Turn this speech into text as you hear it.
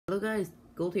Hello guys,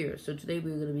 Gold here. So today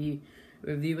we're going to be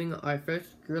reviewing our first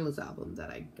Gorillaz album that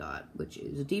I got, which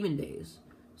is Demon Days.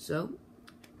 So,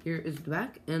 here is the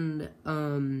back, and,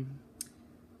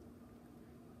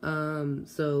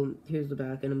 so here's the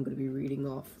back, and I'm going to be reading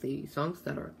off the songs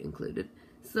that are included.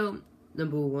 So,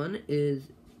 number 1 is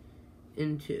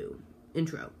Intro.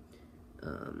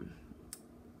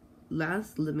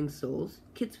 Last Living Souls,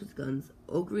 Kids with Guns,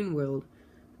 Old Green World,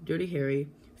 Dirty Harry,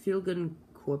 Feel Good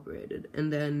Incorporated,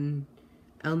 and then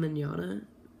El Manana,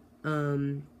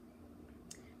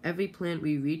 Every Plant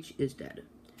We Reach Is Dead,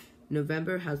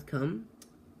 November Has Come,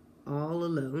 All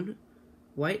Alone,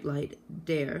 White Light,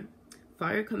 Dare,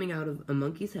 Fire Coming Out of a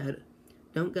Monkey's Head,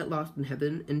 Don't Get Lost in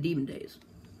Heaven, and Demon Days.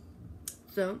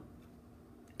 So,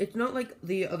 it's not like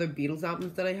the other Beatles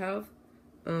albums that I have,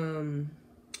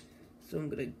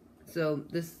 so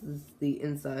this is the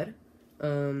inside.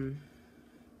 So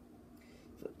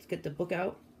let's get the book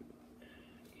out.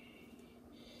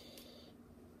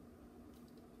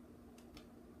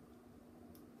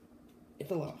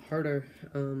 It's a lot harder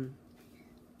than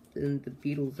the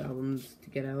Beatles albums to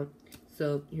get out.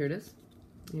 So here it is.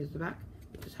 Here's the back.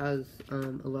 It just has a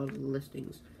lot of the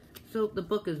listings. So the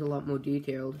book is a lot more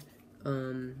detailed.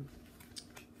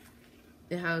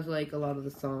 It has like a lot of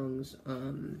the songs.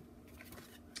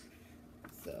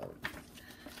 So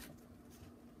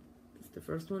it's the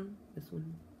first one. This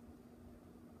one.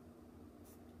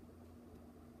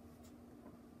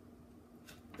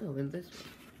 Oh, and this one.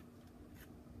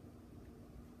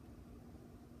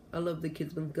 I love the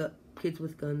Kids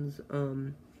with Guns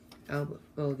album.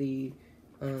 Oh, the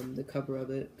cover of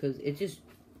it, because it just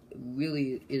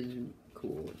really is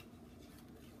cool.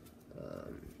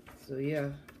 So yeah,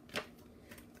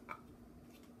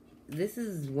 this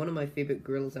is one of my favorite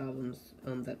Gorillaz albums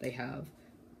that they have.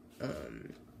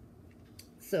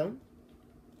 So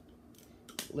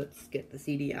let's get the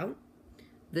CD out.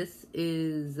 This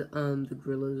is the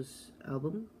Gorillaz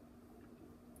album.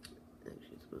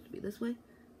 Actually, it's supposed to be this way.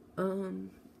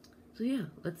 So yeah,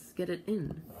 let's get it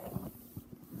in.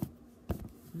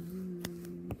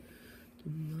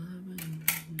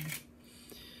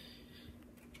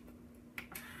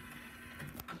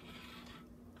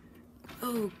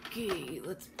 Okay,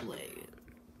 let's play it.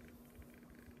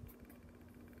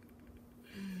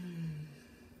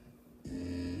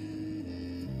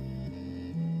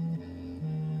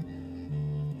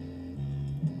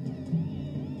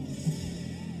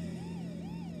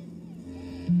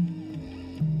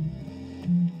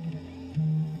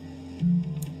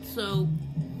 So,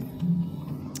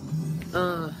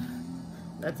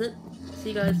 that's it. See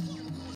you guys.